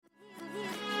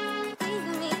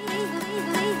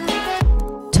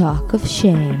Talk of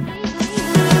Shame.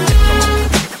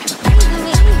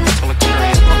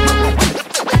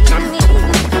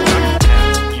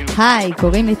 היי,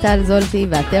 קוראים לי טל זולטי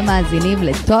ואתם מאזינים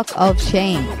ל-Talk of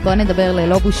Shame. בואו נדבר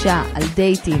ללא בושה על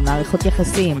דייטים, מערכות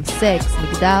יחסים, סקס,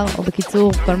 מגדר, או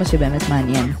בקיצור, כל מה שבאמת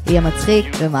מעניין. יהיה מצחיק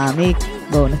ומעמיק,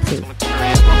 בואו נתחיל.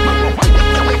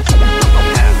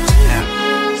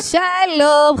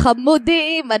 שלום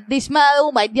חמודים, מה נשמע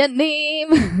ומעניינים?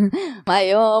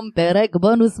 היום פרק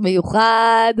בונוס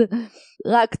מיוחד,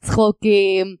 רק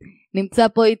צחוקים. נמצא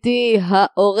פה איתי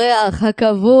האורח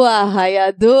הקבוע,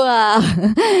 הידוע,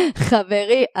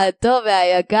 חברי הטוב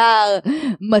והיקר,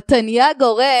 מתניה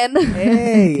גורן.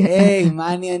 היי, מה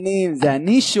העניינים? זה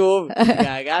אני שוב.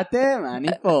 התגעגעתם? אני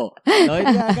פה. לא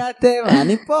התגעגעתם?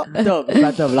 אני פה.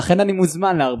 טוב, לכן אני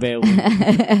מוזמן להרבה אירועים.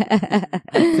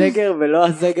 הסגר ולא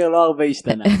הסגר לא הרבה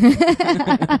השתנה.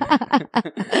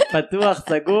 פתוח,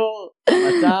 סגור,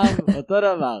 מצב, אותו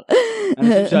דבר.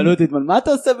 אנשים שאלו אותי, מה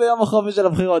אתה עושה ביום החופש של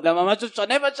הבחירות? למה משהו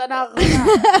שונה בשנה האחרונה?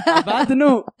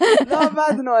 עבדנו? לא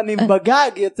עבדנו, אני בגג,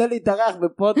 יוצא להתארח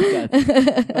בפודקאסט.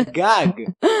 בגג.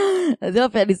 אז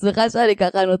יופי, אני שמחה שאני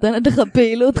ככה נותנת לך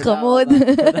פעילות חמוד.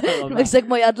 מקשה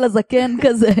כמו יד לזקן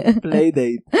כזה.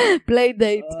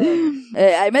 פליידייט.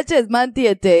 האמת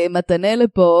שהזמנתי את מתנה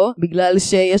לפה, בגלל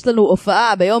שיש לנו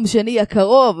הופעה ביום שני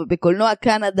הקרוב, בקולנוע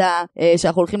קנדה,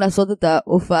 שאנחנו הולכים לעשות את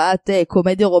ההופעת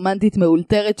קומדיה רומנטית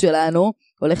מאולתרת שלנו.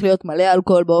 הולך להיות מלא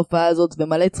אלכוהול בהופעה הזאת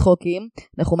ומלא צחוקים.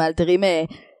 אנחנו מאלתרים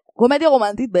קומדיה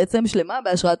רומנטית בעצם שלמה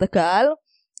בהשראת הקהל.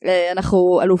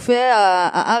 אנחנו אלופי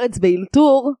הארץ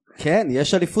באלתור. כן,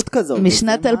 יש אליפות כזאת.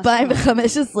 משנת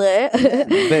 2015.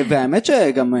 והאמת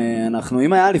שגם אנחנו,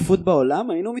 אם היה אליפות בעולם,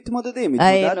 היינו מתמודדים.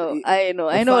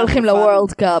 היינו הולכים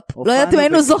לוורלד קאפ. לא יודעת אם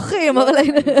היינו זוכים, אבל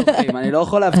היינו זוכים. אני לא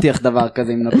יכול להבטיח דבר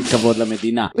כזה אם נביא כבוד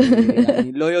למדינה.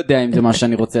 אני לא יודע אם זה מה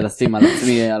שאני רוצה לשים על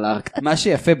עצמי. מה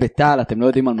שיפה בטל, אתם לא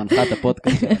יודעים על מנחת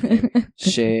הפודקאסט שלכם,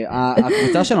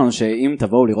 שהקבוצה שלנו, שאם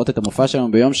תבואו לראות את המופע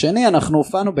שלנו ביום שני, אנחנו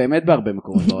הופענו באמת בהרבה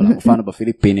מקומות בעולם. הופענו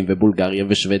בפיליפינים ובולגריה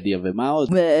ושוודיה ומה עוד?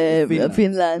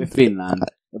 בפינלנד,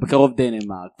 בקרוב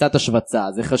דנמרק, קצת השווצה,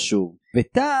 זה חשוב.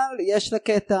 וטל יש לה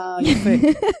קטע יפה,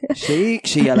 שהיא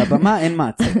כשהיא על הבמה אין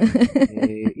מעצור.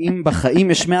 אם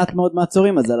בחיים יש מעט מאוד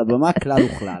מעצורים, אז על הבמה כלל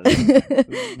וכלל.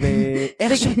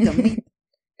 ואיך שהיא תמיד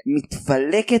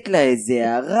מתפלקת לה איזה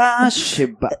הערה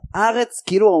שבארץ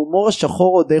כאילו ההומור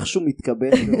השחור עוד איכשהו מתקבל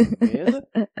ועובר,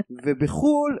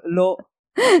 ובחול לא.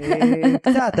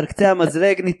 קצת על קצה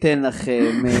המזלג ניתן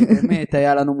לכם. באמת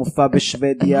היה לנו מופע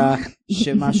בשוודיה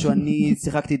שמשהו, אני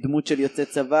שיחקתי דמות של יוצא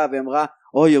צבא ואמרה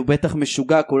אוי הוא בטח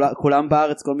משוגע, כולם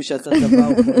בארץ כל מי שעשה צבא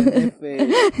הוא חולה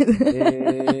נפש.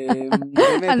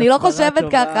 אני לא חושבת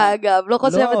ככה אגב,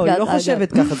 לא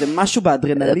חושבת ככה, זה משהו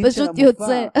באדרנלין של המופע, פשוט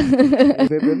יוצא.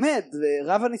 ובאמת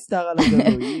רב הנסתר על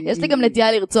הגלוי. יש לי גם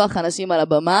נטייה לרצוח אנשים על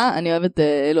הבמה, אני אוהבת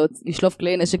לשלוף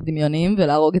כלי נשק דמיוניים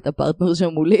ולהרוג את הפרטנר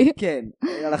שמולי. כן,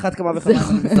 על אחת כמה וכמה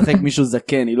אני משחק מישהו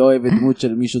זקן, היא לא אוהבת דמות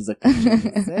של מישהו זקן.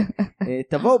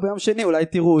 תבואו ביום שני, אולי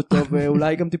תראו אותו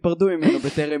ואולי גם תיפרדו ממנו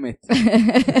בטרם עת.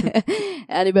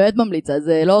 אני באמת ממליצה,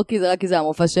 זה לא כי זה רק כי זה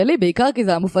המופע שלי, בעיקר כי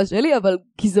זה המופע שלי, אבל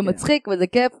כי זה מצחיק וזה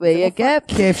כיף ויהיה כיף.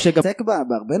 כיף שגם מתעסק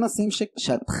בהרבה נושאים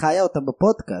שאת חיה אותם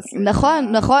בפודקאסט.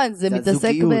 נכון, זה מתעסק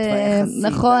הזוגיות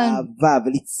והיחסים והאהבה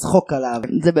ולצחוק עליו.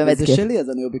 זה באמת כיף. זה שלי אז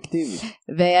אני אובייקטיבי.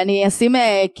 ואני אשים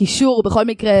קישור בכל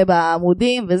מקרה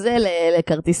בעמודים וזה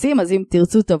לכרטיסים, אז אם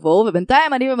תרצו תבואו,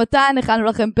 ובינתיים אני ומתן הכנו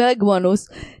לכם פרק בונוס,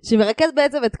 שמרכז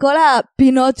בעצם את כל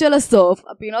הפינות של הסוף,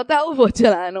 הפינות האהובות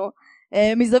שלנו,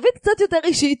 מזווית קצת יותר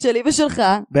אישית שלי ושלך.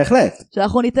 בהחלט.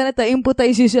 שאנחנו ניתן את האינפוט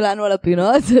האישי שלנו על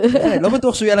הפינות. לא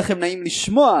בטוח שהוא יהיה לכם נעים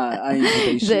לשמוע האינפוט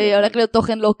האישי. זה הולך להיות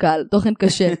תוכן לא קל, תוכן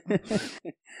קשה.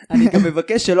 אני גם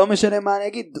מבקש שלא משנה מה אני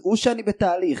אגיד, דעו שאני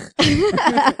בתהליך.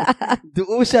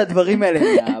 דעו שהדברים האלה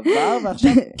מהעבר,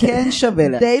 ועכשיו כן שווה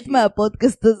לה. דייט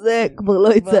מהפודקאסט הזה כבר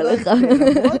לא יצא לך.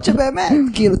 למרות שבאמת,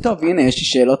 כאילו טוב, הנה יש לי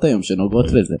שאלות היום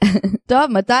שנוגעות לזה. טוב,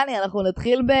 מתני, אנחנו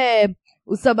נתחיל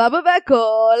הוא סבבה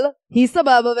והכל, היא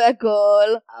סבבה והכל,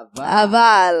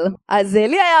 אבל, אז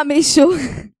לי היה מישהו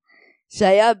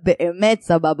שהיה באמת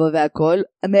סבבה והכל,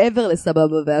 מעבר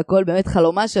לסבבה והכל, באמת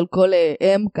חלומה של כל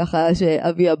אם ככה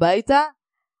שאבי הביתה,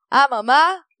 אממה,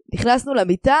 נכנסנו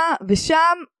למיטה ושם,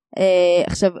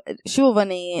 עכשיו שוב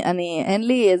אין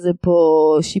לי איזה פה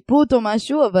שיפוט או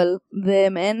משהו, אבל זה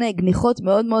מעין גניחות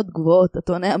מאוד מאוד גבוהות,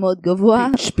 הטון מאוד גבוה,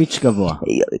 שפיץ' גבוה,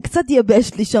 קצת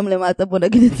יבש לי שם למטה, בוא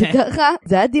נגיד את זה ככה.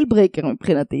 זה היה דיל ברייקר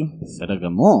מבחינתי. בסדר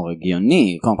גמור,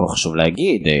 הגיוני. קודם כל חשוב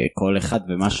להגיד, כל אחד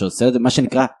ומה שעושה את זה, מה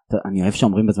שנקרא, אני אוהב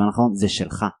שאומרים בזמן האחרון, זה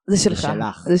שלך, זה שלך,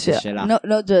 זה שלך,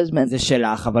 no judgment, זה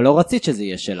שלך, אבל לא רצית שזה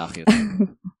יהיה שלך יותר.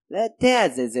 לא יודע,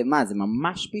 זה מה, זה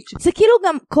ממש פיץ'. זה כאילו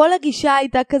גם כל הגישה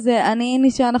הייתה כזה, אני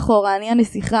נשען אחורה, אני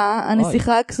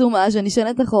הנסיכה הקסומה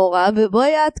שנשענת אחורה,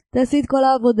 ובואי את תעשי את כל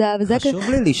העבודה, וזה כזה, חשוב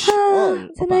לי לשאול.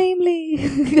 זה נעים לי.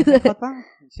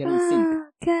 של נסים.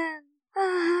 כן.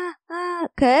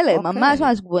 כאלה, ממש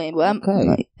ממש גבוהים.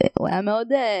 הוא היה מאוד,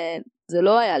 זה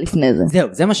לא היה לפני זה. זהו,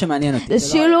 זה מה שמעניין אותי. זה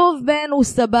שילוב בין הוא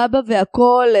סבבה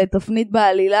והכל, תפנית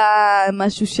בעלילה,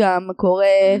 משהו שם קורה.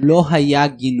 לא היה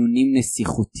גינונים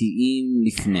נסיכותיים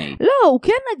לפני. לא, הוא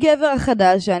כן הגבר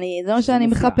החדש, זה מה שאני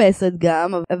מחפשת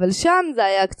גם, אבל שם זה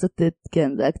היה קצת, כן,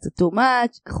 זה היה קצת too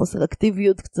much, חוסר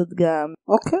אקטיביות קצת גם.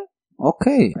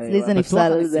 אוקיי. אצלי זה נפסל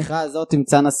על זה. הנסיכה הזאת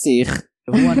תמצא נסיך,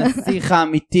 והוא הנסיך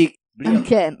האמיתי.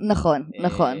 כן,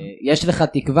 נכון. יש לך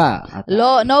תקווה.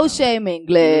 לא, no shaming.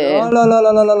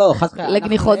 לא.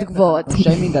 לגניחות גבוהות.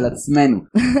 שיימינג על עצמנו.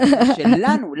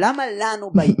 שלנו, למה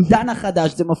לנו בעידן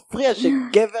החדש זה מפריע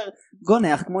שגבר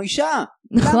גונח כמו אישה?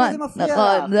 נכון,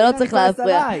 זה לא צריך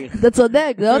להפריע. אתה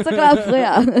צודק, זה לא צריך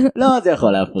להפריע. לא, זה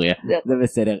יכול להפריע, זה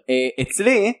בסדר.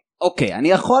 אצלי, אוקיי,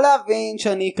 אני יכול להבין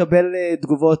שאני אקבל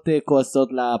תגובות כועסות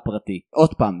לפרטי.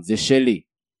 עוד פעם, זה שלי.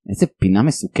 איזה פינה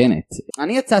מסוכנת.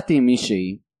 אני יצאתי עם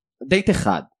מישהי, דייט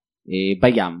אחד,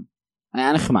 בים.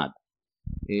 היה נחמד.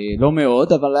 לא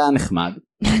מאוד, אבל היה נחמד.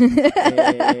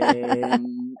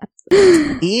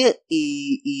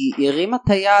 היא הרימה את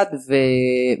היד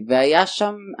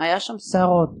והיה שם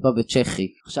שערות בבית צ'כי.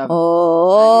 עכשיו,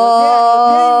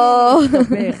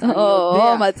 אני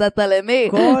יודע, מצאת למי?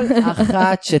 כל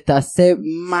אחת שתעשה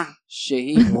מה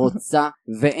שהיא רוצה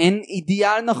ואין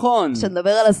אידיאל נכון. שנדבר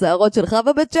על השערות שלך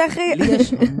בבית צ'כי? לי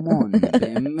יש המון,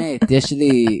 באמת, יש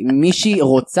לי מישהי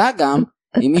רוצה גם,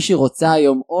 אם מישהי רוצה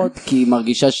היום עוד כי היא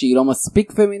מרגישה שהיא לא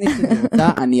מספיק פמיניסטית רוצה,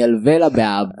 אני אלווה לה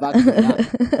באהבה גדולה.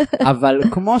 אבל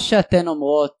כמו שאתן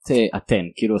אומרות, אתן,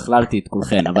 כאילו הכללתי את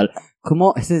כולכן, אבל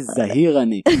כמו, איזה זהיר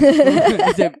אני,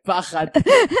 איזה פחד,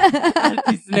 אל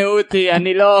תשנאו אותי,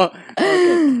 אני לא...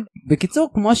 בקיצור,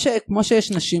 כמו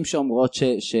שיש נשים שאומרות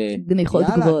גניחות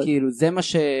גבוהות, כאילו זה מה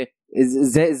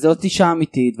זאת אישה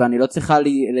אמיתית, ואני לא צריכה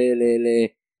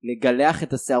לגלח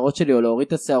את השערות שלי או להוריד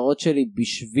את השערות שלי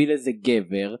בשביל איזה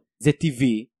גבר, זה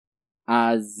טבעי.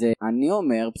 אז אני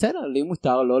אומר, בסדר, לי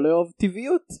מותר לא לאהוב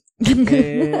טבעיות.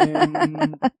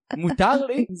 מותר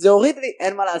לי, זה הוריד לי,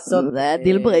 אין מה לעשות. זה היה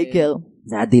דיל ברייקר.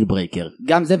 זה היה דיל ברייקר.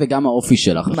 גם זה וגם האופי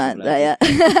שלך. מה, זה היה...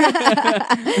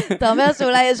 אתה אומר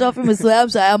שאולי יש אופי מסוים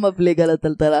שהיה מבליג על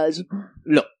הטלטלאז'.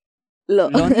 לא. לא.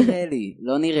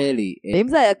 לא נראה לי. אם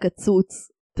זה היה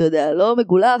קצוץ, אתה יודע, לא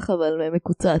מגולח, אבל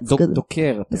מקוצץ.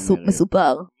 דוקר.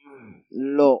 מסופר.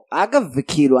 לא, אגב,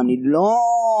 וכאילו, אני לא,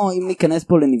 אם ניכנס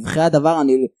פה לנבחי הדבר,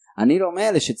 אני לא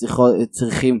מאלה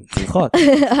שצריכים, צריכות.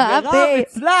 מירב,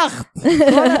 הצלחת!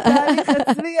 כל התהליך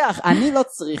הצליח. אני לא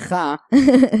צריכה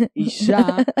אישה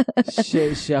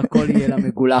שהכל יהיה לה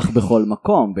מגולח בכל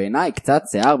מקום. בעיניי, קצת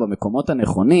שיער במקומות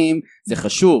הנכונים, זה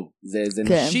חשוב. זה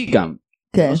נשי גם.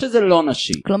 לא שזה לא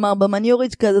נשי. כלומר,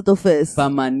 במניוריץ' כזה תופס.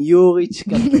 במניוריץ'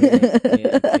 כזה,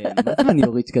 כן. מה זה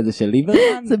מניוריץ' כזה של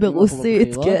ליברמן? זה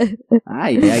ברוסית, כן.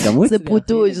 גם הוא זה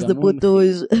פוטוז', זה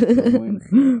פוטוז'.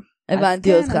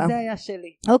 הבנתי אותך. כן, זה היה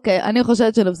שלי. אוקיי, אני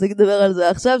חושבת שנפסיק לדבר על זה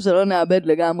עכשיו, שלא נאבד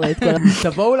לגמרי את כל...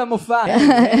 תבואו למופע.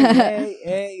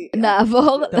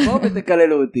 נעבור... תבואו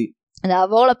ותקללו אותי.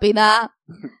 נעבור לפינה,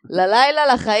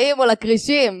 ללילה, לחיים או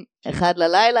לקרישים. אחד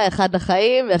ללילה, אחד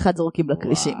לחיים, ואחד זורקים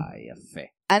לקרישים. וואי, יפה.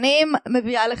 אני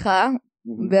מביאה לך,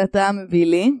 ואתה מביא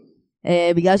לי.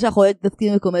 בגלל שאנחנו אוהבים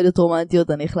להתעסקים בקומדיות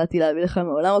רומנטיות, אני החלטתי להביא לך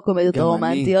מעולם הקומדיות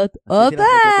הרומנטיות. הופה,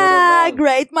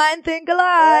 great mind think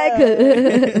alike.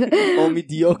 או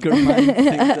mediocre mind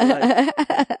think alike.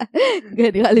 כן,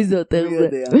 נראה לי זה יותר זה.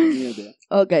 מי יודע.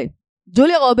 אוקיי,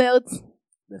 ג'וליה רוברטס,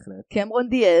 קמרון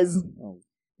דיאז,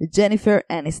 ג'ניפר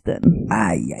אניסטון.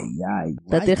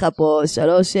 נתתי לך פה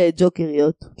 3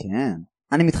 ג'וקריות. כן.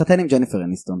 אני מתחתן עם ג'ניפר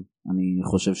אניסטון.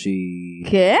 אני חושב שהיא...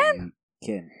 כן?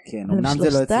 כן. אמנם זה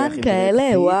לא הצליח עם ברד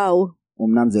פיט. וואו.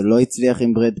 אמנם זה לא הצליח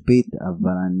עם ברד פיט,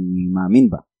 אבל אני מאמין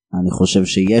בה. אני חושב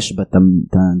שיש בה את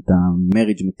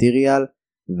ה-marriage material,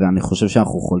 ואני חושב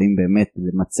שאנחנו יכולים באמת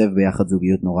למצב ביחד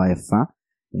זוגיות נורא יפה,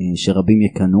 שרבים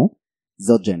יקנו.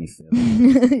 זאת ג'ניפר.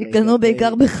 יקנו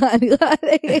בעיקר בך, נראה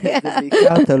לי. זה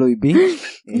בעיקר תלוי בי.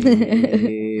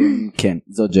 כן,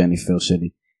 זאת ג'ניפר שלי.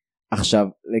 עכשיו,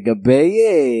 לגבי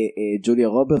ג'וליה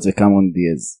רוברטס וקמרון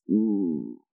דיאז.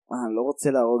 אני לא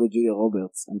רוצה להרוג את ג'וליה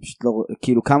רוברטס. אני פשוט לא...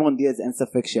 כאילו, קמרון דיאז אין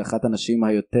ספק שהיא אחת הנשים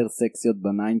היותר סקסיות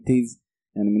ב-90s.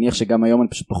 אני מניח שגם היום אני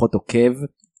פשוט פחות עוקב.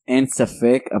 אין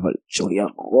ספק, אבל ג'וליה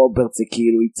רוברטס זה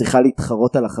כאילו, היא צריכה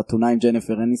להתחרות על החתונה עם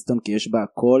ג'ניפר אניסטון, כי יש בה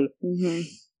הכל.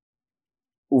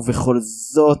 ובכל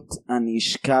זאת אני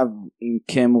אשכב עם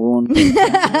קמרון,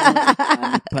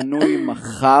 אני פנוי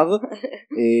מחר,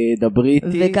 דברי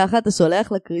איתי. וככה אתה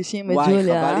שולח לקרישים את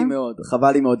ג'וליה. וואי,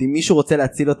 חבל לי מאוד, אם מישהו רוצה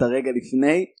להציל אותה רגע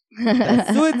לפני,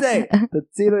 תעשו את זה,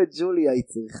 תצילו את ג'וליה, היא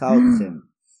צריכה אתכם.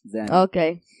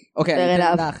 אוקיי. אוקיי,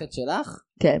 אני אתן לך את שלך?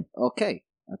 כן. אוקיי,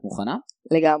 את מוכנה?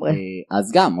 לגמרי.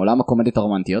 אז גם, עולם הקומדיות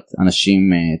הרומנטיות, אנשים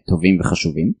טובים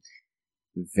וחשובים,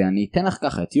 ואני אתן לך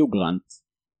ככה את יו גרנט.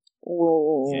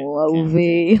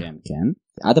 אהובי. כן,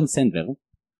 כן. אדם סנדלר.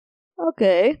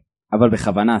 אוקיי. אבל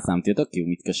בכוונה שמתי אותו כי הוא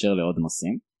מתקשר לעוד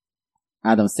נושאים.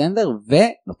 אדם סנדלר,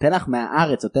 ונותן לך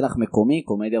מהארץ, נותן לך מקומי,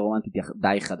 קומדיה רומנטית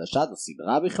די חדשה, זו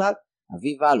סדרה בכלל.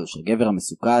 אביב אלוש, הגבר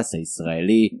המסוכס,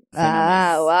 הישראלי.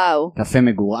 וואו. קפה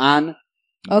מגורען.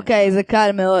 אוקיי, זה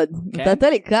קל מאוד. נתת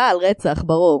לי קל, רצח,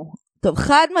 ברור. טוב,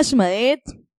 חד משמעית.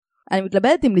 אני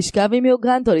מתלבטת אם לשכב עם יו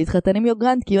גרנט או להתחתן עם יו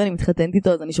גרנט, כי אם אני מתחתנת איתו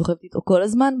אז אני שוכבת איתו כל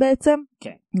הזמן בעצם.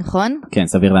 כן. נכון? כן,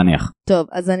 סביר להניח. טוב,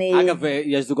 אז אני... אגב,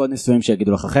 יש זוגות נישואים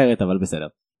שיגידו לך אחרת, אבל בסדר.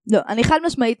 לא, אני חד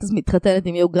משמעית אז מתחתנת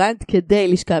עם יו גרנט כדי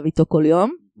לשכב איתו כל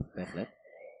יום. בהחלט.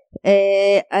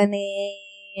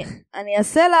 אני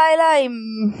אעשה לילה עם...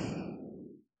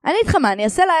 אני איתך מה, אני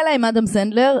אעשה לילה עם אדם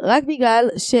סנדלר, רק בגלל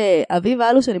שאביב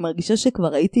אלוש, אני מרגישה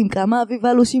שכבר הייתי עם כמה אביב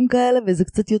אלושים כאלה, וזה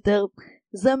קצת יותר...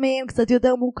 זמין, קצת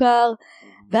יותר מוכר,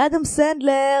 ואדם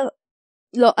סנדלר,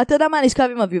 לא, אתה יודע מה, אני אשכב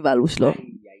עם אביב אלוש, לא.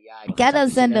 כי אדם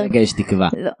סנדלר, רגע יש תקווה.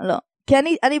 לא, כי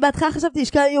אני בהתחלה חשבתי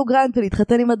לשכב עם יו גרנט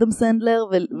ולהתחתן עם אדם סנדלר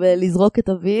ולזרוק את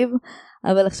אביב,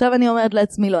 אבל עכשיו אני אומרת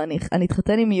לעצמי, לא, אני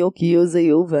אתחתן עם יו, כי יו זה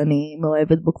יו, ואני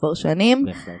מאוהבת בו כבר שנים.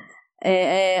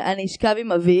 אני אשכב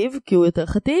עם אביב, כי הוא יותר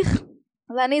חתיך,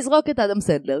 ואני אזרוק את אדם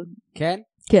סנדלר. כן?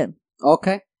 כן.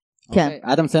 אוקיי. כן.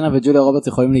 אדם סנדלר וג'וליה רוברטס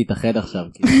יכולים להתאחד עכשיו.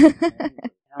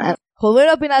 חוברים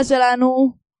לפינה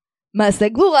שלנו, מעשה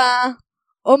גבורה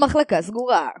או מחלקה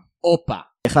סגורה. אופה.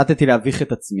 החלטתי להביך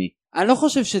את עצמי. אני לא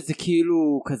חושב שזה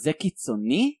כאילו כזה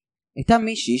קיצוני. הייתה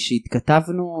מישהי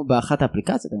שהתכתבנו באחת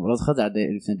האפליקציות, אני לא זוכר, זה היה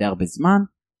לפני די הרבה זמן.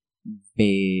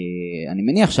 ואני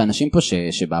מניח שאנשים פה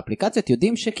שבאפליקציות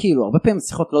יודעים שכאילו הרבה פעמים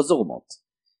שיחות לא זורמות.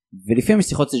 ולפעמים יש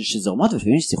שיחות שזורמות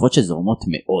ולפעמים יש שיחות שזורמות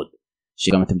מאוד.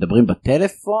 שגם אתם מדברים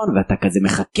בטלפון ואתה כזה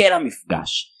מחכה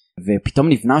למפגש ופתאום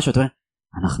נבנה משהו, אתה אומר,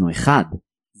 אנחנו אחד,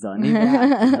 זו אני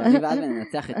ואת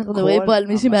וננצח את כל המשברים. אנחנו מדברים פה על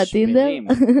מישהי מהטינדר?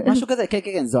 משהו כזה, כן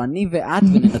כן כן, זו אני ואת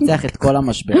וננצח את כל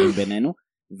המשברים בינינו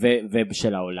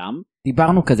ושל העולם.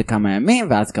 דיברנו כזה כמה ימים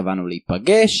ואז קבענו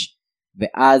להיפגש,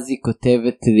 ואז היא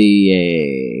כותבת לי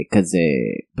כזה,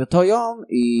 באותו יום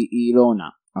היא לא עונה.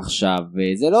 עכשיו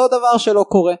זה לא דבר שלא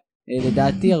קורה.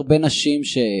 לדעתי הרבה נשים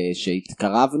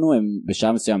שהתקרבנו הם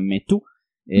בשעה מסוים מתו,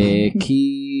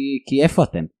 כי איפה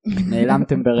אתם?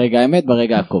 נעלמתם ברגע האמת,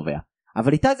 ברגע הקובע.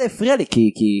 אבל איתה זה הפריע לי,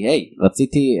 כי היי,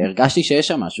 הרגשתי שיש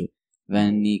שם משהו,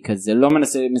 ואני כזה לא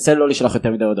מנסה לא לשלוח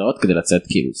יותר מדי הודעות כדי לצאת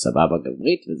כאילו סבבה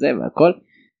גברית וזה והכל,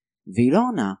 והיא לא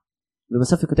עונה,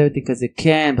 ובסוף היא כותבת לי כזה,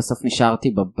 כן, בסוף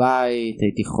נשארתי בבית,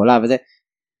 הייתי חולה וזה,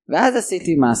 ואז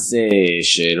עשיתי מעשה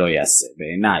שלא יעשה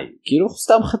בעיניי, כאילו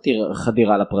סתם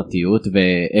חדירה לפרטיות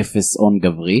ואפס און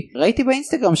גברי. ראיתי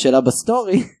באינסטגרם שלה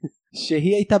בסטורי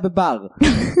שהיא הייתה בבר.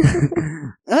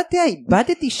 לא יודע,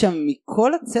 איבדתי שם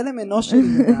מכל הצלם אנוש של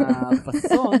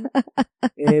הפסון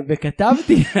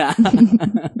וכתבתי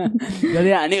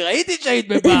לה, אני ראיתי שהיית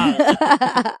בבר,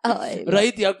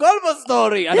 ראיתי הכל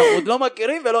בסטורי, אנחנו עוד לא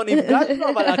מכירים ולא נפגשנו,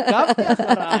 אבל עקבתי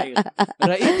אחריי,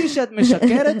 ראיתי שאת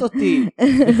משקרת אותי,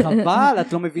 חבל,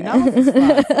 את לא מבינה מה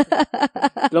פספס,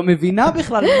 לא מבינה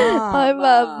בכלל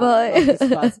מה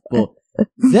פספס פה.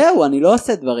 זהו, אני לא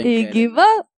עושה דברים כאלה. היא הגיבה?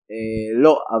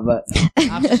 לא, אבל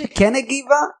אני חושב שכן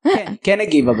הגיבה, כן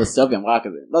הגיבה בסוף, היא אמרה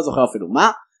כזה, לא זוכר אפילו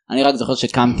מה, אני רק זוכר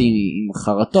שקמתי עם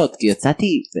חרטות, כי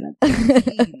יצאתי,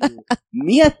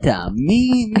 מי אתה?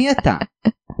 מי אתה?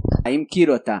 האם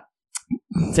כאילו אתה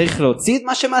צריך להוציא את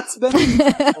מה שמעצבן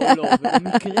או לא?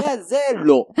 ובמקרה הזה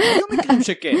לא, היו מקרים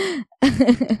שכן,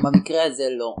 במקרה הזה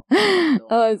לא.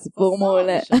 אוי, סיפור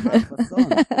מעולה.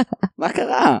 מה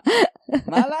קרה?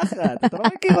 מה הלחץ? אתה לא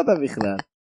מכיר אותה בכלל.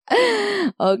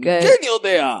 אוקיי. כן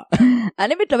יודע.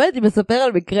 אני מתלבטת אם לספר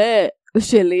על מקרה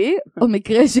שלי, או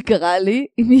מקרה שקרה לי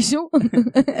עם מישהו.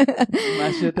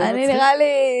 משהו יותר אני נראה לי...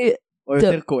 או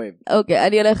יותר כואב. אוקיי,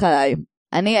 אני הולך עליי.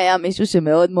 אני היה מישהו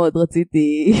שמאוד מאוד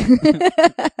רציתי...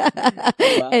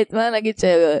 מה נגיד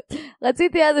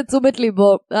רציתי אז את תשומת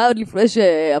ליבו, עוד לפני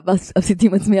שעשיתי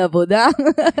עם עצמי עבודה.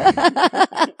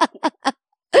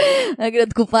 נגיד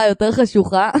התקופה יותר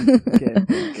חשוכה. כן,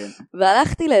 כן.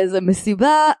 והלכתי לאיזה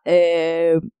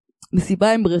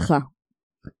מסיבה עם בריכה.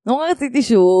 נורא רציתי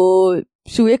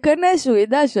שהוא יקנה, שהוא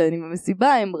ידע שאני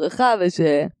במסיבה עם בריכה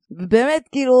ובאמת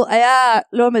כאילו היה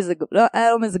לא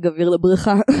מזג אוויר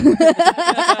לבריכה.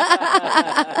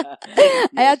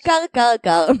 היה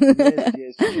קר.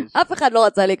 אף אחד לא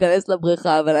רצה להיכנס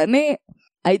לבריכה, אבל אני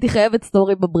הייתי חייבת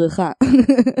סטורי בבריכה.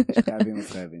 חייבים.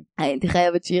 הייתי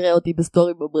חייבת שיראה אותי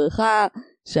בסטורי בבריכה,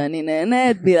 שאני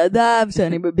נהנית בלעדיו,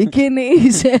 שאני בביקיני,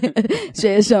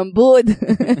 שיש שם בוד.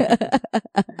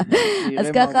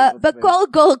 אז ככה,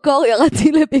 בקור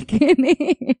ירדתי לביקיני.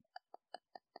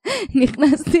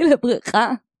 נכנסתי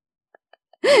לבריכה.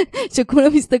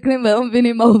 שכולם מסתכלים ולא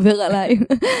מבינים מה עובר עליי.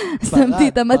 שמתי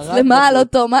את המצלמה על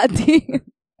אוטומטי.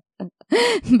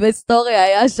 בסטורי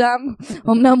היה שם,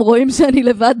 אמנם רואים שאני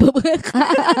לבד בבריכה,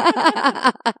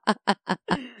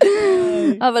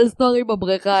 אבל סטורי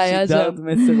בבריכה היה שם. שידרת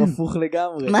מסר הפוך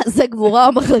לגמרי. מה זה גבורה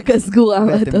או מחלקה סגורה?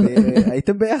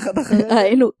 הייתם ביחד אחרי?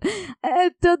 היינו,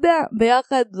 אתה יודע,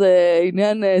 ביחד זה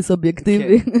עניין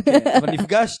סובייקטיבי. אבל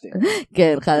נפגשתם.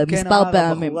 כן,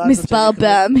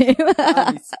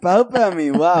 מספר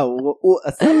פעמים, וואו, הוא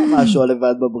עשה משהו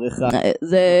לבד בבריכה.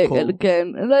 זה, כן,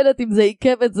 לא יודעת אם זה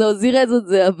עיכב את זה או זירז את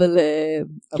זה, אבל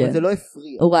זה לא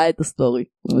הפריע. הוא ראה את הסטורי.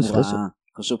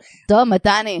 חשוב. טוב,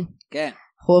 מתני. כן.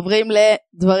 אנחנו עוברים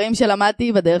לדברים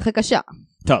שלמדתי בדרך הקשה.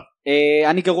 טוב,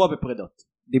 אני גרוע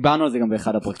בפרדות. דיברנו על זה גם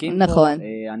באחד הפרקים. נכון.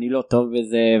 אני לא טוב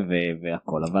בזה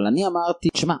והכל, אבל אני אמרתי,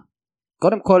 תשמע,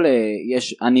 קודם כל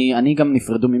אני גם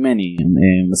נפרדו ממני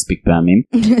מספיק פעמים.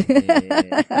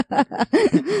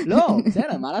 לא,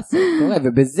 בסדר, מה לעשות, קורה,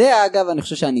 ובזה אגב אני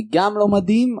חושב שאני גם לא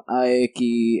מדהים,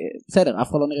 כי בסדר, אף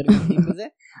אחד לא נראה לי מדהים בזה,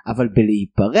 אבל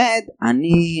בלהיפרד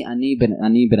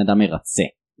אני בן אדם מרצה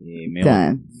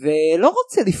מאוד, ולא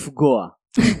רוצה לפגוע.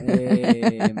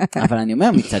 אבל אני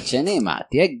אומר מצד שני, מה,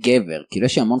 תהיה גבר, כאילו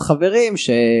יש לי המון חברים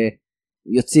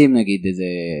שיוצאים נגיד איזה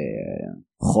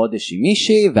חודש עם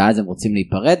מישהי, ואז הם רוצים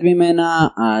להיפרד ממנה,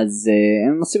 אז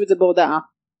הם עושים את זה בהודעה.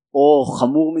 או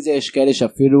חמור מזה, יש כאלה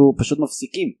שאפילו פשוט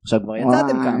מפסיקים. עכשיו כבר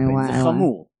יצאתם כמה פעמים, זה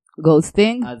חמור.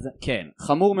 גולסטינג? אז כן,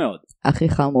 חמור מאוד. הכי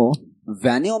חמור.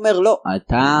 ואני אומר לא,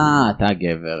 אתה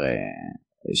גבר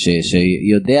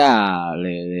שיודע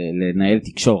לנהל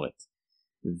תקשורת.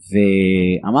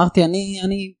 ואמרתי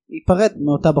אני אפרד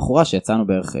מאותה בחורה שיצאנו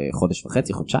בערך חודש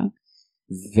וחצי, חודשיים,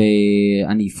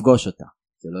 ואני אפגוש אותה.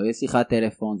 זה לא יהיה שיחת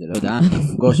טלפון, זה לא יודע, אני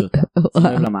אפגוש אותה. זה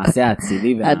למעשה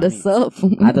האצילי והאמיץ.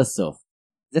 עד הסוף.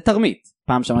 זה תרמית.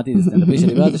 פעם שמעתי את הסטנדאפי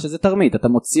שדיבר על זה שזה תרמית. אתה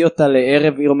מוציא אותה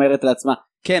לערב, היא אומרת לעצמה,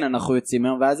 כן, אנחנו יוצאים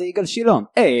היום, ואז היא יגאל שילון.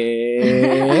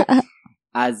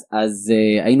 אז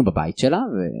היינו בבית שלה,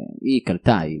 והיא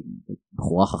קלטה, היא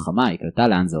בחורה חכמה, היא קלטה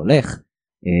לאן זה הולך,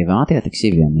 ואמרתי לה,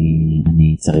 תקשיבי,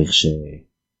 אני צריך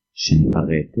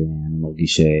שניפרד, אני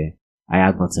מרגיש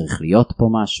היה כבר צריך להיות פה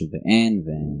משהו ואין,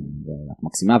 ואת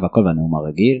מקסימה והכל והנאום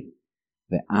הרגיל,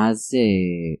 ואז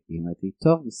היא אומרת לי,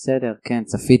 טוב בסדר, כן,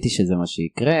 צפיתי שזה מה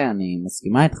שיקרה, אני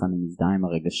מסכימה איתך, אני מזדהה עם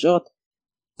הרגשות,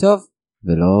 טוב,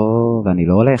 ואני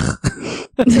לא הולך.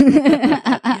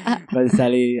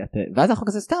 ואז אנחנו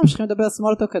כזה סתם שכם לדבר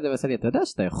סמולטו כזה, ועשה לי, אתה יודע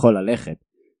שאתה יכול ללכת,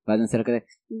 ואז אני אנסה לה כזה,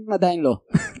 עדיין לא.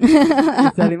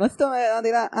 עשה לי, מה זאת אומרת?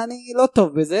 אני לא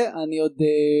טוב בזה,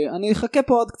 אני אחכה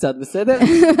פה עוד קצת, בסדר?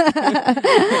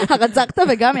 הרצחת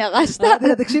וגם ירשת?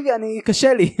 תקשיבי,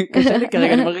 קשה לי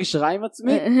כרגע, אני מרגיש רע עם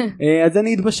עצמי, אז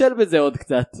אני אתבשל בזה עוד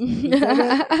קצת.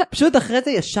 פשוט אחרי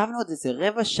זה ישבנו עוד איזה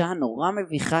רבע שעה נורא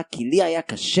מביכה, כי לי היה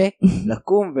קשה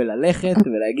לקום וללכת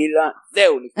ולהגיד לה,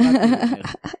 זהו, נפרדתי.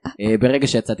 ברגע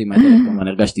שיצאתי מהטלפון, אני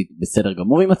הרגשתי בסדר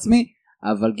גמור עם עצמי,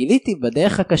 אבל גיליתי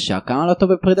בדרך הקשה כמה לא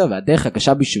טוב בפרידה, והדרך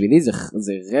הקשה בשבילי זה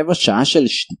רבע שעה של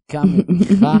שתיקה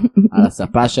מביכה על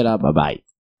הספה שלה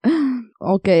בבית.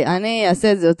 אוקיי, אני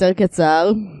אעשה את זה יותר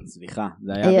קצר. סליחה,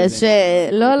 זה היה בזה.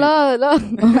 לא,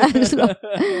 ממש לא.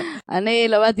 אני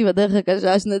למדתי בדרך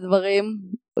הקשה שני דברים,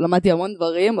 למדתי המון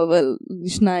דברים, אבל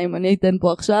שניים אני אתן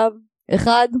פה עכשיו.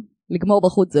 אחד, לגמור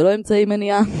בחוץ זה לא אמצעי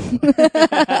מניעה.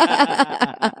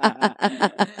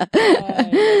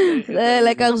 זה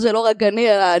לקח שלא רק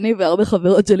אני, אלא אני והרבה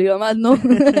חברות שלי למדנו.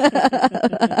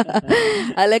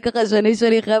 הלקח השני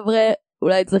שלי, חבר'ה,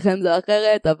 אולי אצלכם זה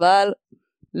אחרת, אבל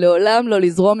לעולם לא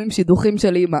לזרום עם שידוכים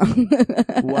של אמא.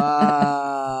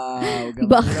 וואו.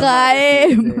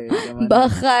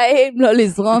 בחיים לא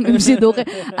לזרום עם שידוכים.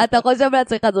 אתה חושב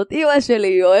לעצמך, זאת אמא שלי,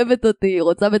 היא אוהבת אותי, היא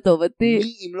רוצה בטובתי.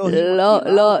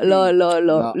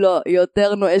 לא,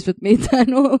 יותר נואשת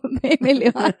מאיתנו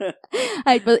במיליון.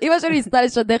 אמא שלי ניסתה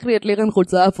לשדך לי את לירן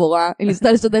חולצה אפורה, היא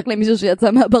ניסתה לשדך לי מישהו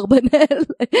שיצא מהברבנל.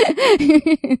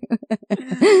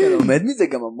 אתה לומד מזה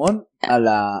גם המון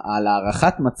על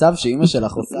הערכת מצב שאמא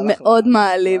שלך עושה לך. מאוד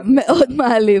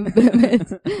מעליב,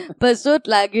 באמת. פשוט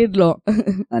להגיד לו.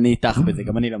 אני איתך בזה,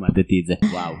 גם אני למדתי את זה.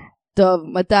 וואו. טוב,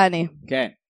 מתני. כן.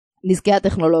 נזקי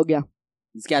הטכנולוגיה.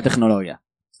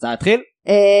 רוצה להתחיל?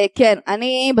 כן,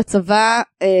 אני בצבא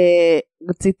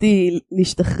רציתי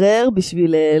להשתחרר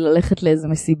בשביל ללכת לאיזה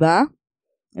מסיבה,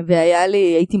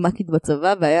 הייתי מקית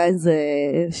בצבא, והיה איזה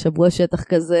שבוע שטח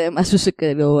כזה, משהו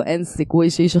שכאילו אין סיכוי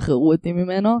שישחררו אותי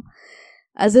ממנו.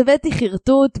 אז הבאתי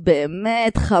חרטוט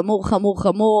באמת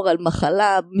חמור על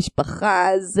מחלה, משפחה,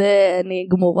 אני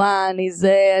גמורה,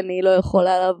 אני לא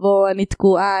יכולה לבוא, אני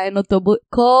תקועה, אין אוטובוס,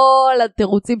 כל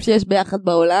התירוצים שיש ביחד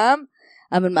בעולם,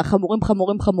 אבל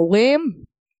חמורים,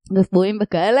 רפואיים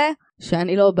וכאלה,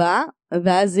 שאני לא באה,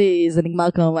 ואז זה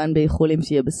נגמר כמובן באיחולים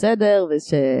שיהיה בסדר,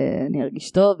 ושאני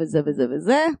ארגיש טוב, וזה,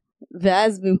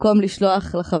 ואז במקום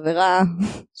לשלוח לחברה,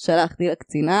 שלחתי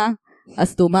לקצינה,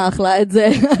 אז תומה אכלה את זה,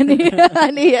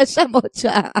 אני אהיה שם עוד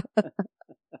שעה.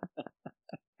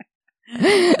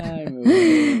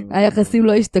 היחסים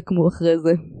לא השתקמו אחרי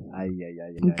זה.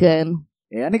 כן.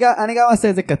 אני גם אעשה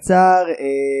את זה קצר,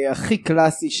 הכי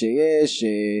קלאסי שיש,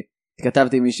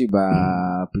 התכתבתי עם מישהי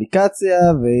באפליקציה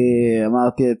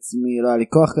ואמרתי לעצמי, לא היה לי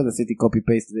כוח כזה, עשיתי קופי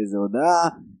פייסט לאיזה הודעה,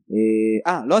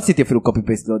 לא עשיתי אפילו קופי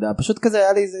פייסט להודעה, פשוט כזה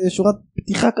היה לי איזה שורת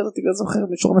פתיחה כזאת, לא זוכר,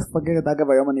 שורה מפגרת,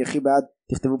 אגב היום אני הכי בעד,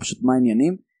 תכתבו פשוט מה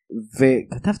העניינים,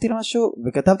 וכתבתי לה משהו,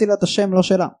 וכתבתי לה את השם לא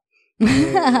שלה.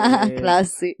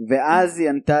 קלאסי. ואז היא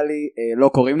ענתה לי, לא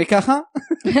קוראים לי ככה,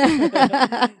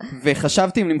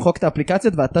 וחשבתי אם למחוק את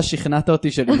האפליקציות, ואתה שכנעת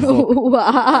אותי שלמחוק.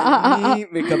 אני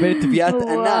מקבל תביעת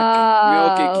ענק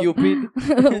מאוקיי קיופיד,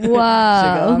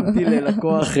 שגרמתי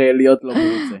ללקוח להיות לא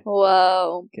מרוצה.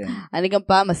 וואו. אני גם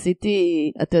פעם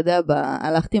עשיתי, אתה יודע,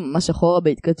 הלכתי ממש אחורה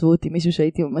בהתכתבות עם מישהו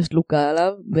שהייתי ממש דלוקה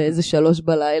עליו, באיזה 3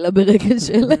 בלילה ברגע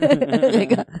של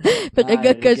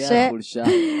ברגע קשה,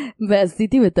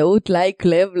 ועשיתי בטעות לייק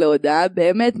לב להודעה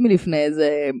באמת מלפני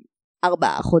איזה 4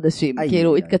 חודשים,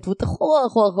 כאילו התכתבות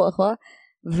אחורה,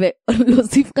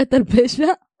 ולהוסיף חטא על פשע,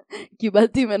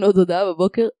 קיבלתי ממנו הודעה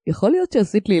בבוקר, יכול להיות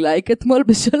שעשית לי לייק אתמול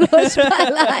ב3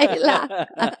 בלילה.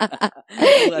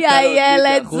 יא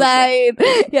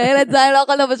ילד זין, לא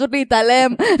יכולת פשוט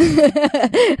להתעלם.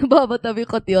 בוא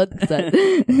תביך אותי עוד קצת.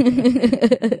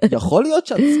 יכול להיות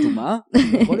שאת סתומה?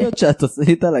 יכול להיות שאת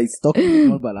עשית עליי סטוק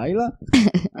אתמול בלילה?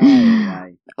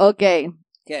 אוקיי,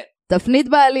 תפנית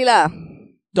בעלילה.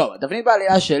 טוב, התפנית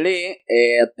בעלילה שלי,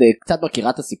 את קצת מכירה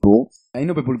את הסיפור,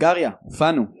 היינו בבולגריה,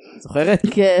 הופענו, זוכרת?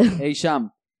 כן. אי שם,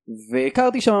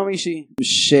 והכרתי שם מישהי,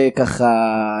 שככה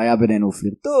היה בינינו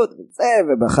פלירטוט,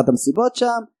 ובאחת המסיבות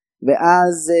שם,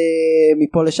 ואז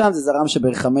מפה לשם זה זרם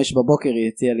שבערך 5 בבוקר היא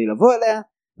הציעה לי לבוא אליה,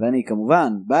 ואני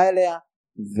כמובן בא אליה,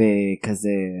 וכזה,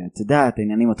 את יודעת,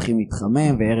 העניינים מתחילים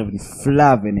להתחמם, וערב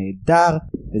נפלא ונהדר,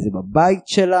 וזה בבית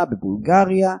שלה,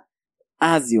 בבולגריה,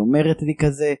 אז היא אומרת לי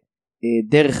כזה,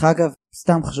 דרך אגב,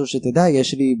 סתם חשוב שתדע,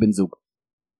 יש לי בן זוג.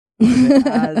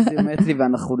 ואז היא אומרת לי,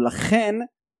 ואנחנו לכן,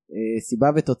 סיבה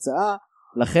ותוצאה,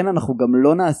 לכן אנחנו גם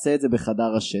לא נעשה את זה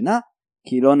בחדר השינה,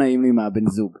 כי לא נעים לי מהבן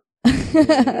זוג.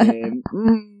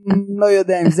 לא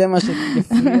יודע אם זה מה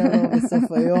שיפריע לו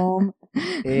בסוף היום.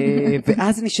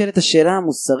 ואז נשאלת השאלה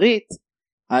המוסרית,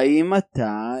 האם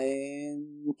אתה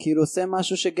כאילו עושה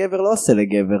משהו שגבר לא עושה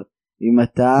לגבר? אם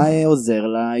אתה עוזר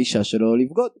לאישה שלו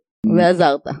לבגוד.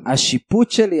 ועזרת.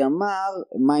 השיפוט שלי אמר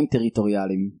מים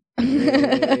טריטוריאליים,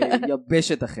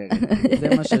 יבשת אחרת, זה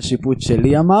מה שהשיפוט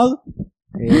שלי אמר,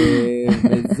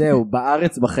 וזהו,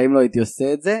 בארץ בחיים לא הייתי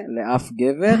עושה את זה לאף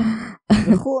גבר,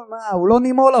 וחול, מה, הוא לא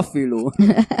נימול אפילו,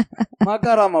 מה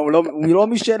קרה, מה, הוא לא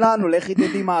משלנו, לכי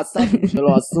תדעי מה הסבים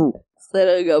שלו עשו.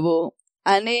 בסדר גמור.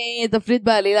 אני תפנית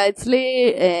בעלילה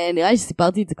אצלי, נראה לי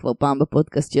שסיפרתי את זה כבר פעם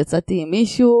בפודקאסט, שיצאתי עם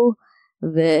מישהו,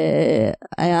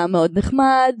 והיה מאוד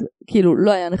נחמד, כאילו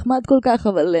לא היה נחמד כל כך,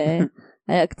 אבל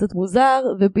היה קצת מוזר,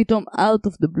 ופתאום out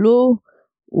of the blue,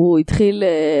 הוא התחיל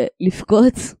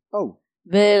לפקוץ,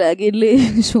 ולהגיד לי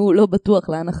שהוא לא בטוח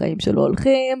לאן החיים שלו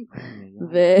הולכים,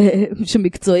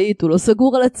 ושמקצועית הוא לא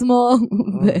סגור על עצמו,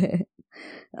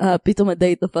 ופתאום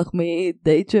הדייט הפך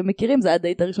מדייט שמכירים, זה היה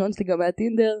הדייט הראשון שלי גם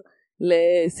מהטינדר,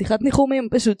 לשיחת ניחומים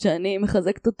פשוט שאני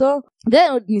מחזקת אותו,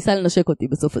 והוא ניסה לנשק אותי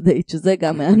בסוף הדייט, שזה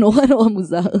גם היה נורא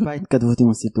מוזר. בהתכתבות עם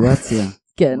הסיטואציה.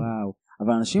 כן. וואו.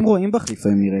 אבל אנשים רואים בך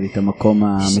לפעמים נראה לי את המקום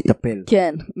המטפל.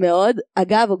 כן, מאוד.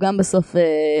 אגב, הוא גם בסוף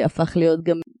הפך להיות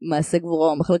גם מעשה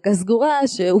גבורה או מחלקה סגורה,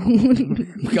 שהוא...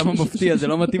 כמה מפתיע, זה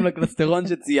לא מתאים לקלסטרון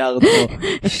שציירת פה.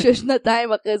 2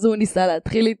 אחרי זה הוא ניסה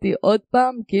להתחיל איתי עוד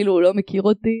פעם, כאילו הוא לא מכיר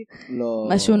אותי. לא.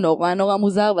 משהו נורא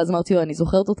מוזר, ואז אמרתי לו, אני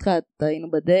זוכרת אותך, אתה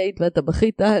היינו בדייט ואתה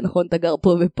בכית, נכון, אתה גר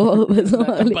פה ופה, ואז הוא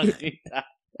אמר לי... אתה בכית.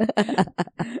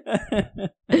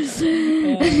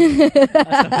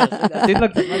 עשית לו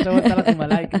קצת מה שעושה לך עם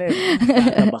הלייק לב,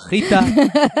 אתה בכית,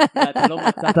 ואתה לא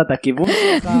מצאת את הכיוון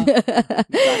שלך,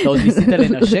 ואתה עוד ניסית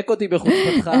לנשק אותי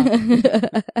בחוצפתך.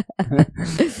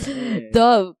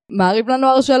 טוב, מעריב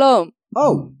לנוער שלום.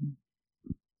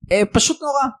 פשוט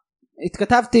נורא.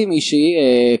 התכתבתי עם מישהי,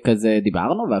 כזה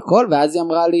דיברנו והכל, ואז היא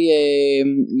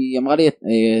אמרה לי,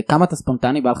 כמה אתה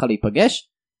ספונטני בא לך להיפגש?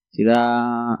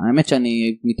 האמת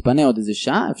שאני מתפנה עוד איזה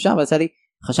שעה, אפשר? ועשה לי,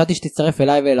 חשבתי שתצטרף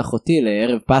אליי ואל אחותי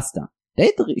לערב פסטה.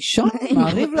 דייט ראשון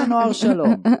מעריב לנוער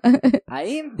שלום.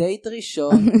 האם דייט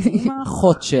ראשון עם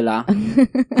האחות שלה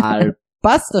על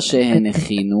פסטה שהן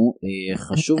הכינו,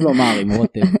 חשוב לומר עם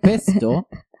רוטב פסטו,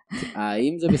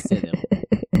 האם זה בסדר?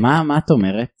 מה את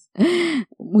אומרת?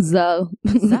 מוזר.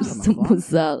 נכון?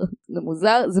 זה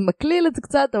מוזר, זה מקליל את זה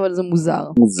קצת, אבל זה מוזר.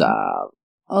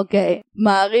 אוקיי,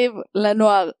 מעריב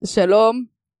לנוער שלום,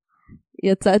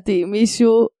 יצאתי עם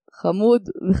מישהו חמוד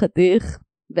וחתיך,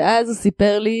 ואז הוא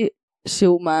סיפר לי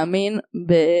שהוא מאמין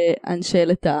באנשי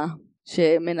לטאה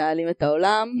שמנהלים את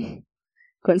העולם,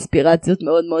 קונספירציות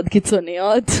מאוד מאוד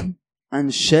קיצוניות.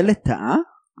 אנשי לטאה?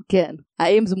 כן,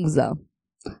 האם זה מוזר?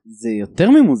 זה יותר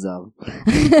ממוזר.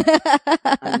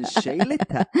 אנשי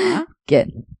לטאה? כן.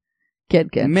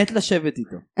 כן. מת לשבת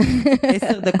איתו.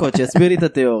 10 דקות שיסביר לי את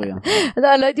התיאוריה.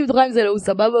 לא הייתי בטוחה אם זה לא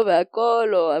סבבה והכל,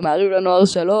 או מעריב לנוער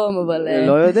שלום, אבל...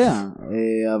 לא יודע,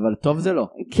 אבל טוב זה לא.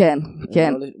 כן.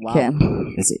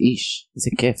 איזה איש, איזה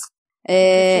כיף.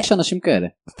 יש אנשים כאלה.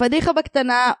 פדיחה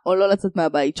בקטנה, או לא לצאת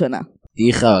מהבית שונה.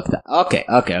 פדיחה בקטנה, אוקיי.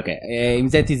 עם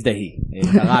זה תזדהי.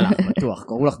 קרה לך, בטוח,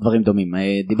 קראו לך דברים דומים.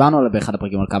 דיברנו באחד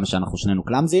הפרקים על כמה שאנחנו שנינו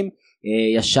קלאמזים.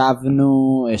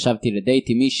 ישבתי לדייט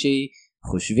עם מישהי,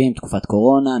 חושבים תקופת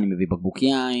קורונה, אני מביא בקבוק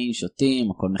יין,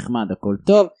 שותים, הכל נחמד, הכל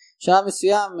טוב. שעה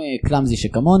מסוים, קלאמזי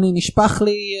שכמוני,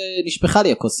 נשפחה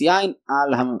לי הכוס יין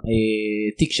על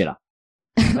התיק שלה.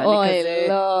 אוי,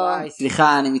 לא.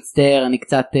 סליחה, אני מצטער, אני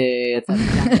קצת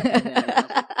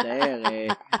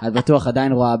את בטוח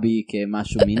עדיין רואה בי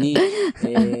כמשהו מיני,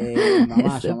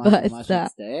 ממש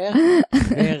מצטער,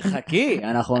 ורחקי,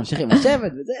 אנחנו ממשיכים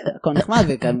לשבת וזה, הכל נחמד,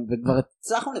 וכבר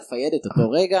הצלחנו לפייד את אותו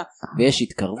רגע, ויש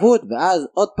התקרבות, ואז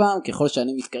עוד פעם, ככל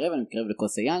שאני מתקרב, אני מתקרב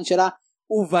לכוס היין שלה,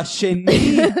 ובשני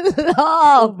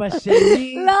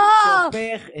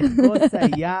שופך את כוס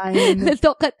היין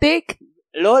לתוך התיק,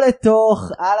 לא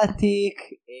לתוך, על התיק.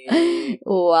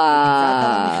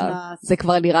 וואו, זה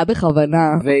כבר נראה בכוונה.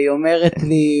 והיא אומרת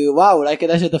לי, וואו, אולי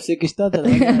כדאי שתפסיק לשתות.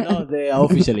 לא, זה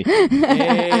האופי שלי.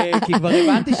 כי כבר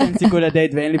הבנתי שאין סיכוי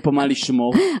לדייט ואין לי פה מה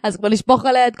לשמור. אז כבר לשפוך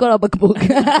עליה את כל הבקבוק.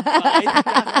 הייתי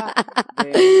ככה,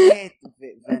 באמת,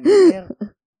 ואני אומר,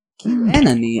 אין,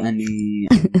 אני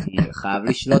חייב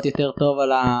לשלוט יותר טוב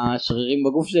על השרירים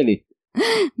בגוף שלי.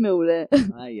 מעולה.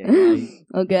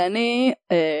 אוקיי, אני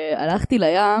הלכתי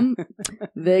לים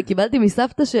וקיבלתי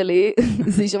מסבתא שלי,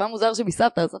 זה יישמע מוזר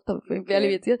שמסבתא, הסבתא מביאה לי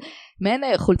יציאות, מעין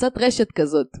חולצת רשת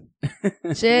כזאת,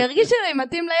 שהרגישה לי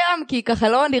מתאים לים, כי ככה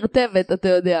לא נרטבת, אתה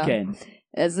יודע. כן.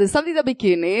 אז שמתי את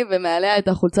הביקיני ומעליה את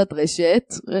החולצת רשת,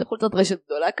 חולצת רשת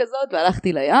גדולה כזאת,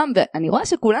 והלכתי לים, ואני רואה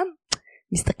שכולם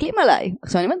מסתכלים עליי.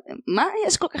 עכשיו אני אומרת, מה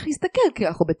יש כל כך להסתכל? כי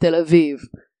אנחנו בתל אביב.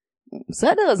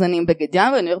 בסדר, אז אני בגד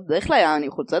ים ואני הולכת בדרך לים, אני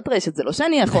חולצת רשת, זה לא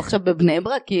שאני יכול עכשיו בבני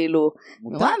ברק, כאילו,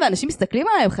 ואנשים מסתכלים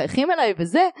עליי, חייכים אליי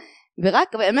וזה,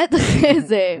 ורק באמת אחרי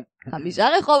איזה 5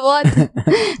 רחובות,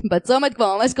 בצומת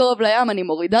כבר ממש קרוב לים, אני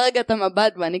מורידה רגע את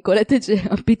המבט, ואני קולטת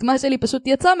שהפתמה שלי פשוט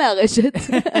יצאה מהרשת,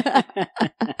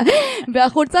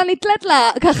 והחולצה נתלת לה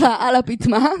ככה על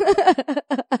הפתמה,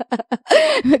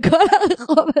 וכל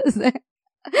הרחוב הזה,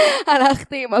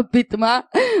 הלכתי עם הפתמה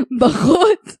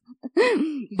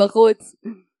בחוץ.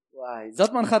 וואי,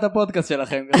 זאת מנחת הפודקאסט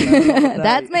שלכם.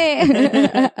 That's me.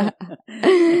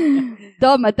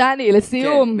 טוב, מתני,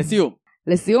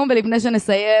 לסיום ולפני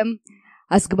שנסיים,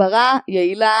 הסגברה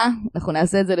יעילה, אנחנו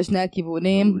נעשה את זה לשני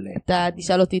הכיוונים. אתה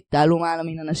תשאל אותי תעלומה על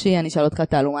המין הנשי, אני אשאל אותך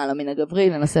תעלומה על המין הגברי,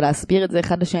 ננסה להסביר את זה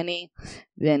אחד לשני,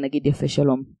 ונגיד יפה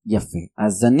שלום. יפה,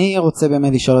 אז אני רוצה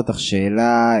באמת לשאול אותך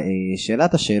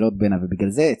שאלת השאלות בינה, ובגלל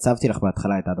זה הצבתי לך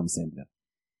בהתחלה את אדם סנדלר.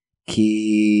 כי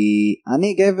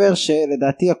אני גבר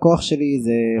שלדעתי הכוח שלי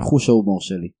זה חוש ההומור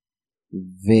שלי,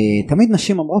 ותמיד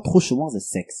נשים אומרות חוש הומור זה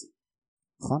סקסי,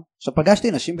 נכון? עכשיו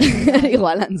פגשתי נשים בחיי, אני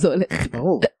רואה לאן זה הולך.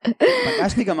 ברור,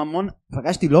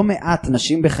 פגשתי לא מעט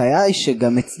נשים בחיי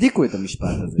שגם הצדיקו את המשפט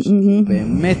הזה,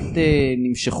 שבאמת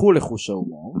נמשכו לחוש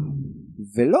ההומור,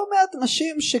 ולא מעט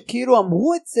נשים שכאילו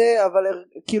אמרו את זה, אבל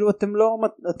כאילו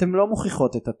אתם לא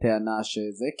מוכיחות את הטענה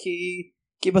שזה,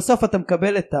 כי בסוף אתה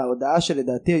מקבל את ההודעה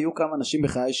שלדעתי היו כמה אנשים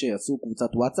בחיי שעשו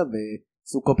קבוצת וואטסאפ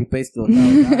ועשו קופי פייסט לאותה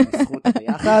הודעה, ניסחו אותה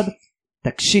ביחד,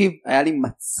 תקשיב, היה לי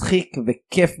מצחיק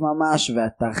וכיף ממש,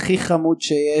 ואתה הכי חמוד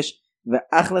שיש,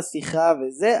 ואחלה שיחה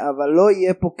וזה, אבל לא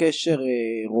יהיה פה קשר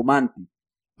רומנטי.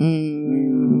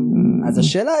 אז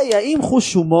השאלה היא, האם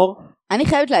חוש הומור? אני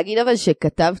חייבת להגיד אבל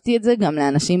שכתבתי את זה גם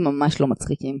לאנשים ממש לא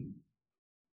מצחיקים.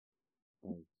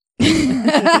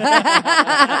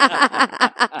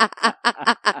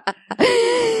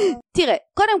 תראה,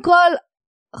 קודם כל,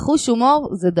 חוש הומור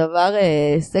זה דבר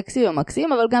סקסי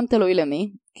ומקסים, אבל גם תלוי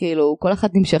למי. כאילו, כל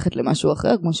אחת נמשכת למשהו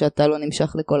אחר, כמו שאתה לא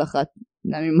נמשך לכל אחת,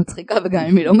 גם אם היא מצחיקה וגם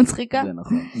אם היא לא מצחיקה. זה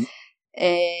נכון.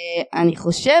 אני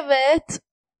חושבת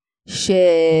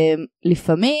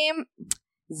שלפעמים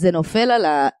זה נופל על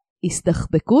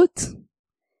ההסתחבקות,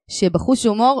 שבחוש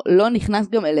הומור לא נכנס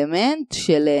גם אלמנט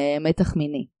של מתח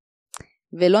מיני,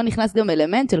 ולא נכנס גם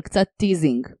אלמנט של קצת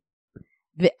טיזינג.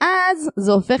 ואז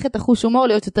זה הופך את החוש הומור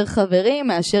להיות יותר חברי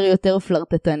מאשר יותר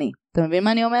פלרטטני. אתה מבין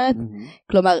מה אני אומרת?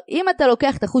 כלומר, אם אתה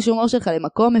לוקח את החוש הומור שלך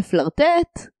למקום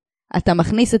מפלרטט, אתה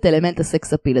מכניס את אלמנט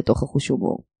הסקס אפיל לתוך החוש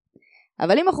הומור.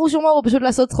 אבל אם החוש הומור הוא פשוט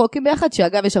לעשות צחוקים ביחד,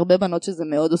 שאגב יש הרבה בנות שזה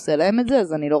מאוד עושה להם את זה,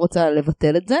 אז אני לא רוצה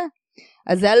לבטל את זה.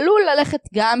 אז זה עלול ללכת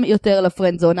גם יותר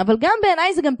לפרנדזון, אבל גם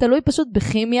בעיניי זה גם תלוי פשוט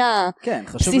בכימיה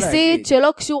בסיסית שלא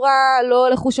קשורה לא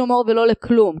לחוש הומור ולא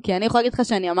לכלום. כי אני יכולה להגיד לך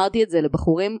שאני אמרתי את זה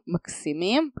לבחורים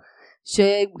מקסימים,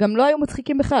 שגם לא היו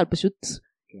מצחיקים בכלל, פשוט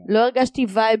לא הרגשתי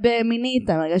וייב מיני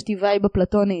איתם, הרגשתי וייב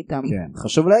אפלטוני איתם. כן,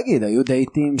 חשוב להגיד, היו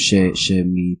דייטים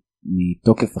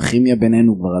שמתוקף הכימיה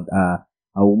בינינו כבר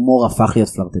ההומור הפך להיות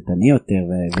פלרטטני יותר,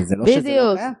 וזה לא שזה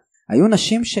לא היה. היו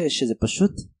נשים שזה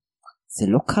פשוט... זה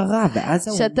לא קרה,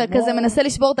 ואז שאתה כזה מנסה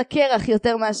לשבור את הקרח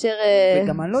יותר מאשר...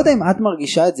 וגם אני לא יודע אם את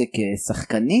מרגישה את זה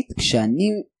כשחקנית,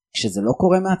 כשזה לא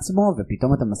קורה מעצמו,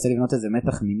 ופתאום אתה מנסה לבנות איזה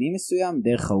מתח מיני מסוים,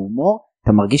 דרך ההומור,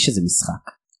 אתה מרגיש שזה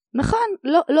משחק.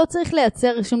 נכון, לא צריך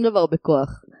לייצר שום דבר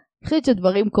בכוח. אני חושבת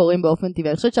שדברים קורים באופן טבעי,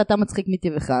 אני חושבת שאתה מצחיק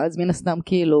מטבעך, אז מן הסתם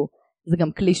כאילו, זה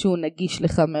גם כלי שהוא נגיש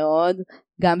לך מאוד,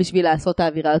 גם בשביל לעשות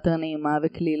האווירה יותר נעימה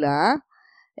וכלילה.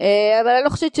 אבל אני לא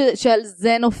חושבת שעל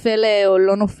זה נופל או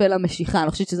לא נופל המשיכה, אני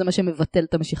לא חושבת שזה מה שמבטל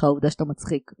את המשיכה, העובדה שאתה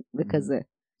מצחיק וכזה. אני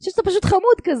חושבת שאתה פשוט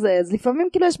חמוד כזה, אז לפעמים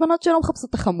כאילו יש בנות שלא מחפשות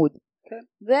את החמוד.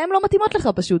 והן לא מתאימות לך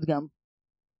פשוט גם.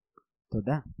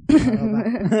 תודה.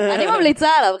 אני ממליצה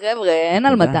עליו חבר'ה, אין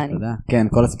על מתני. כן,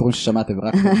 כל הסיפורים ששמעתם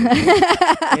רק.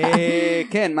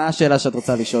 כן, מה השאלה שאת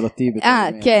רוצה לשאול אותי?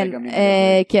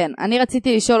 כן, אני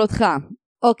רציתי לשאול אותך.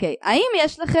 אוקיי, האם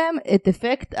יש לכם את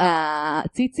אפקט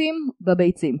הציצים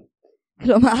בביצים?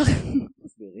 כלומר,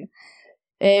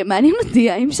 מעניין אותי,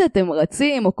 האם שאתם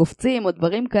רצים או קופצים או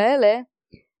דברים כאלה,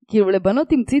 כאילו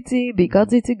לבנות עם ציצי, בעיקר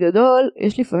ציצי גדול,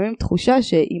 יש לפעמים תחושה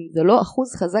שאם זה לא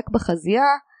אחוז חזק בחזייה,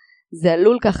 זה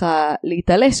עלול ככה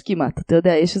להתעלש כמעט. אתה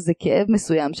יודע, יש איזה כאב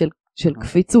מסוים של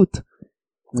קפיצות.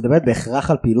 מדברת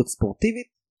בהכרח על פעילות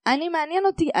ספורטיבית? אני מעניין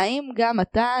אותי, האם גם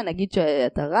אתה, נגיד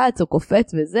שאתה רץ או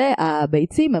קופץ וזה,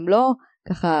 הביצים הם לא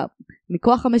ככה,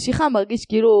 מכוח המשיכה מרגיש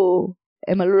כאילו,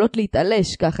 הם עלולות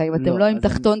להתעלש ככה, אם אתם לא עם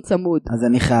תחתון צמוד. אז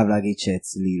אני חייב להגיד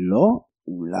שאצלי לא,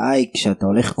 אולי כשאתה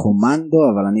הולך קומנדו,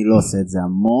 אבל אני לא עושה את זה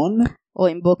המון. או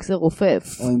עם בוקסר רופף.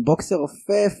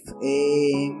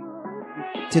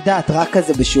 את יודעת, רק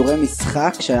כזה בשיעורי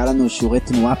משחק, שהיה לנו שיעורי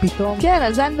תנועה פתאום. כן,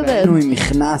 על זה אני מדברת. והיינו עם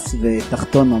מכנס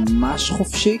ותחתון ממש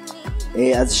חופשי.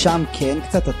 אז שם כן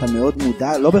קצת אתה מאוד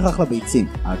מודע, לא בהכרח לביצים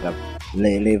אגב,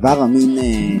 לאיבר המין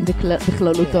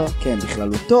בכללותו. כן,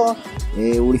 בכללותו.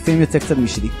 הוא לפעמים יוצא קצת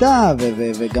משליטה,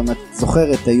 וגם את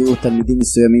זוכרת, היו תלמידים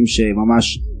מסוימים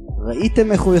שממש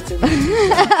ראיתם איך הוא יוצא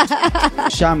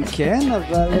שם כן,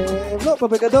 אבל לא,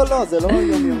 בגדול לא, זה לא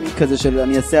יומיומי כזה של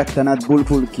אני אעשה הקטנת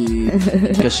בולבול כי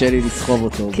קשה לי לסחוב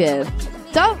אותו. כן.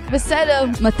 טוב, בסדר,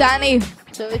 מתני.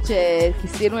 אני חושבת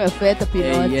שכיסינו יפה את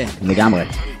הפינות. לגמרי.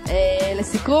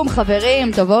 לסיכום,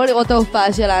 חברים, תבואו לראות את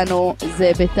ההופעה שלנו,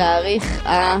 זה בתאריך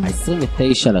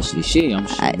ה-29 לשלישי, יום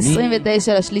שני.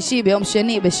 29 לשלישי, ביום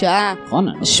שני, בשעה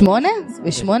 8?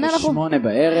 ב-8 אנחנו? 8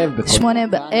 בערב. 8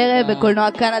 בערב,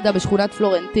 בקולנוע קנדה, בשכונת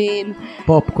פלורנטין.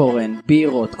 פופקורן,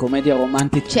 בירות, קומדיה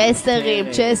רומנטית. צ'סרים,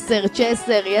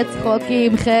 צ'סר, יהיה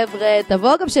צחוקים, חבר'ה.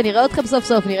 תבואו גם שנראה אתכם סוף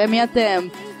סוף, נראה מי אתם.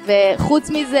 וחוץ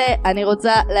מזה אני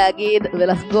רוצה להגיד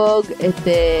ולחגוג את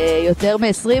יותר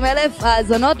מ-20,000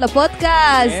 האזנות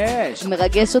לפודקאסט.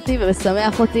 מרגש אותי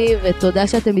ומשמח אותי, ותודה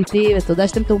שאתם איתי ותודה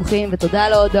שאתם תומכים ותודה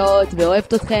על ההודעות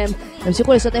ואוהבת אתכם.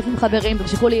 תמשיכו לשתף עם חברים,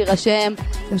 תמשיכו להירשם,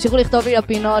 תמשיכו לכתוב לי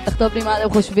לפינות, לכתוב לי מה אתם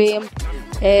חושבים,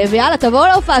 ויאללה תבואו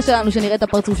להופעה שלנו שנראה את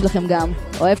הפרצוף שלכם גם.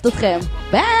 אוהבת אתכם,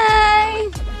 ביי.